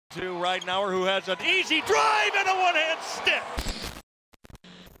To Ridenour, who has an easy drive and a one-hand stick.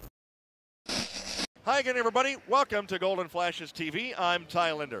 Hi again, everybody. Welcome to Golden Flashes TV. I'm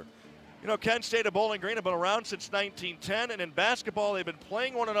Ty Linder. You know, Kent State and Bowling Green have been around since 1910, and in basketball, they've been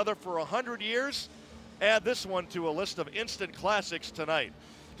playing one another for 100 years. Add this one to a list of instant classics tonight.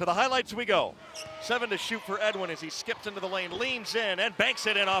 To the highlights we go. 7 to shoot for Edwin as he skips into the lane, leans in, and banks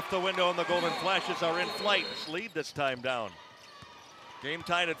it in off the window, and the Golden Flashes are in flight. Lead this time down. Game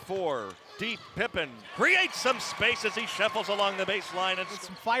tied at 4. Deep, Pippen creates some space as he shuffles along the baseline. And with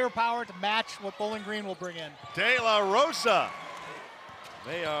some firepower to match what Bowling Green will bring in. De La Rosa.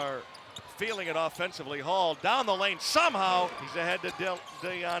 They are feeling it offensively. Hall down the lane somehow. He's ahead to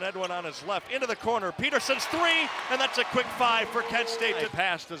Deon Edwin on his left. Into the corner. Peterson's three, and that's a quick 5 for Kent State. To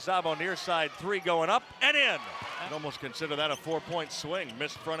pass to Szabo near side. 3 going up and in. I'd almost consider that a 4-point swing.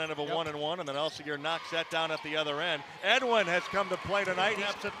 Missed front end of a 1-and-1, and then Elsevier knocks that down at the other end. Edwin has come to play tonight. He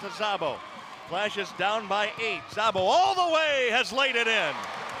snaps it to Szabo. Flashes down by 8. Szabo all the way has laid it in.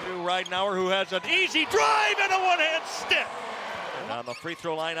 To Ridenour, who has an easy drive and a one-hand stick. And on the free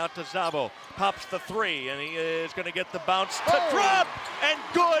throw line out to Szabo. Pops the 3, and he is going to get the bounce to drop, and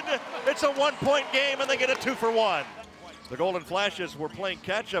good. It's a 1-point game, and they get a 2 for 1. The Golden Flashes were playing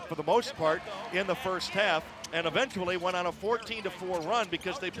catch-up for the most part in the first half, and eventually went on a 14-4 run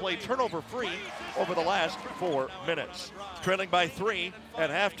because they played turnover-free over the last 4 minutes. Trailing by 3 at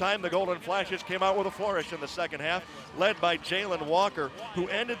halftime, the Golden Flashes came out with a flourish in the second half, led by Jalen Walker, who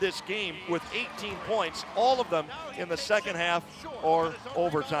ended this game with 18 points, all of them in the second half or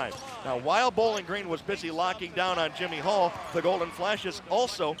overtime. Now, while Bowling Green was busy locking down on Jimmy Hall, the Golden Flashes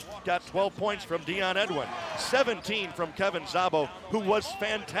also got 12 points from Deon Edwin, 17 from Kevin Szabo, who was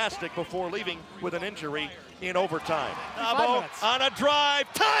fantastic before leaving with an injury in overtime. Szabo on a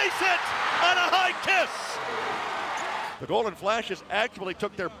drive, ties it on a high kiss. The Golden Flashes actually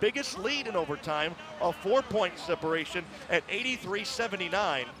took their biggest lead in overtime, a 4-point separation at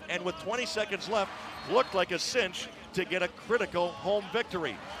 83-79, and with 20 seconds left, looked like a cinch to get a critical home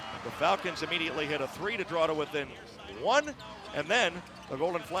victory. The Falcons immediately hit a 3 to draw to within 1, and then the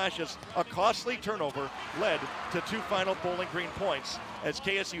Golden Flashes, a costly turnover, led to 2 final Bowling Green points as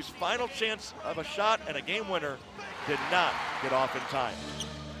KSU's final chance of a shot and a game winner did not get off in time.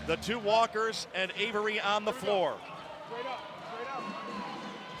 The 2 Walkers and Avery on the floor.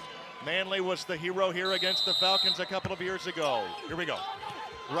 Manley was the hero here against the Falcons a couple of years ago. Here we go.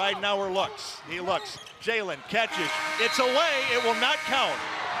 Ridenour looks. He looks. Jalen catches. It's away. It will not count.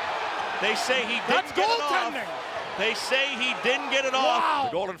 They say he didn't get it off. They say he didn't get it off.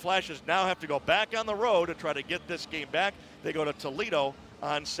 The Golden Flashes now have to go back on the road to try to get this game back. They go to Toledo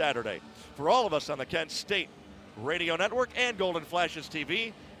on Saturday. For all of us on the Kent State Radio Network and Golden Flashes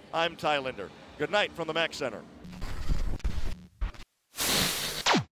TV, I'm Ty Linder. Good night from the Mac Center.